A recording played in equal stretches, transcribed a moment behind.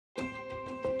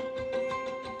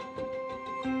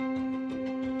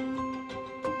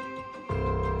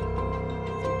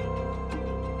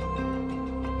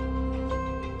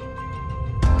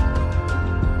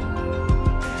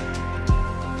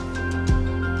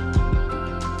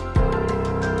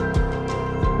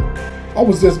I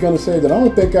was just gonna say that I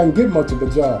don't think I can get much of a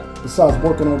job besides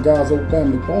working on God's old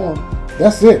family farm.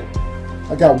 That's it.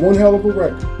 I got one hell of a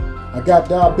record. I got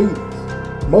diabetes,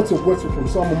 much of which is from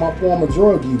some of my former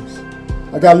drug use.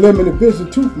 I got limited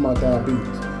vision too from my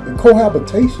diabetes. And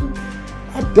cohabitation,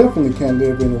 I definitely can't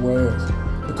live anywhere else.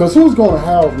 Because who's gonna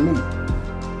house me?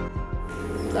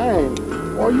 Dang,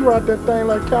 boy, you out that thing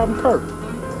like Captain Kirk.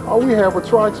 All we had were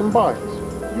trikes and bikes.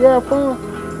 You have fun?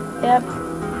 Yep.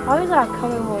 Why was I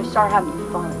coming when we start having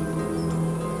fun?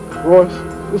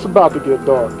 Royce, it's about to get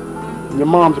dark. And your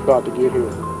mom's about to get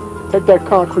here. Take that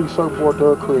concrete surfboard to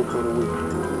her crib for the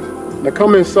week. Now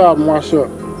come inside and wash up,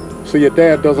 so your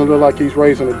dad doesn't look like he's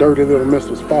raising a dirty little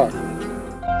Mr. Spock.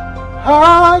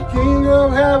 High King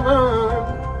of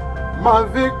Heaven, my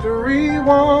victory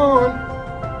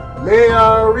won. May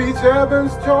I reach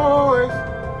heaven's choice,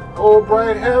 oh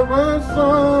bright heaven's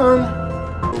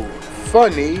sun.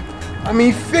 Funny? I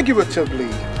mean figuratively.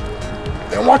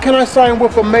 Then why can't I sign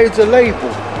with a major label?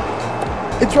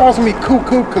 It drives me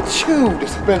cuckoo-cuckoo to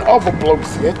spend other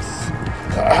blokes' hits.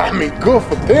 I mean, good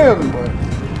for them,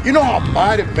 but you know how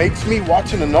mad it makes me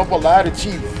watching another lad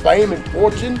achieve fame and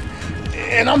fortune?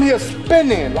 And I'm here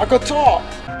spinning like a top.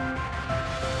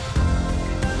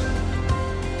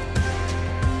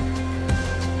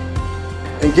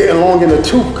 And getting long in the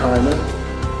tooth, kinda.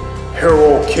 Hair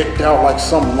all kicked out like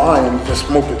some lion who just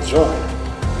smoked a joint.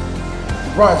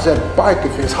 He rides that bike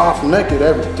if he's half naked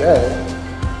every day.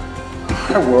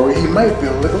 I worry he might be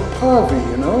a little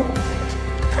pervy, you know?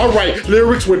 All right,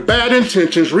 lyrics with bad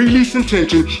intentions, release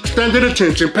intention, standard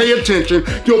attention, pay attention.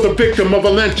 You're the victim of a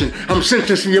lynching. I'm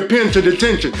sentencing your pen to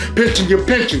detention, pinching your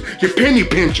pension, your penny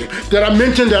pinching. Did I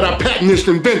mention that I patent this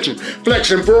invention?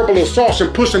 Flexing verbal assaults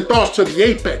and pushing thoughts to the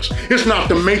apex. It's not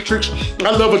the Matrix.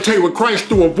 I levitate with Christ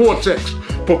through a vortex.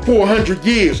 For 400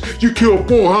 years, you killed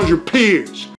 400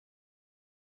 peers.